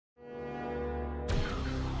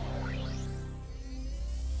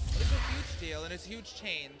deal, and it's a huge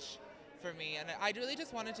change for me. And I really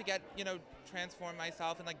just wanted to get, transform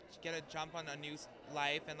myself and like get a jump on a new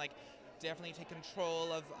life and like definitely take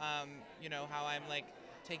control of, how I'm like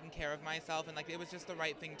taking care of myself. And like it was just the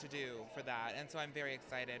right thing to do for that. And so I'm very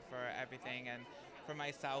excited for everything and for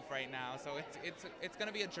myself right now. So it's going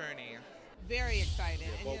to be a journey. Very excited,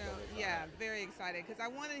 and both of us. yeah, very excited because I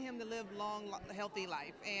wanted him to live long, healthy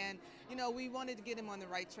life, and we wanted to get him on the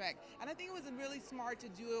right track. And I think it was really smart to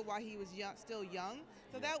do it while he was young, still young,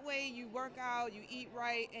 so that way you work out, you eat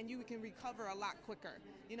right, and you can recover a lot quicker.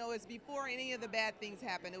 It's before any of the bad things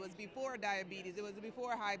happen. It was before diabetes. It was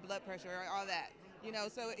before high blood pressure, all that.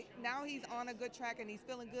 So now he's on a good track and he's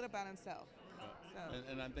feeling good about himself. So.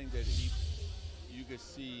 And I think that you could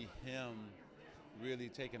see him really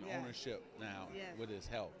taking ownership now with his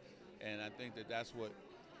health. And I think that that's what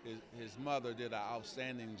his mother did an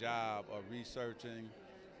outstanding job of researching,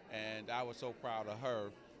 and I was so proud of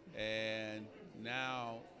her. And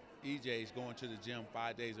now EJ's going to the gym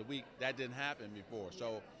 5 days a week. That didn't happen before.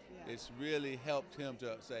 So it's really helped him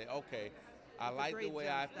to say, okay, I like the way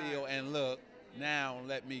I feel and look, now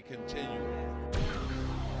let me continue.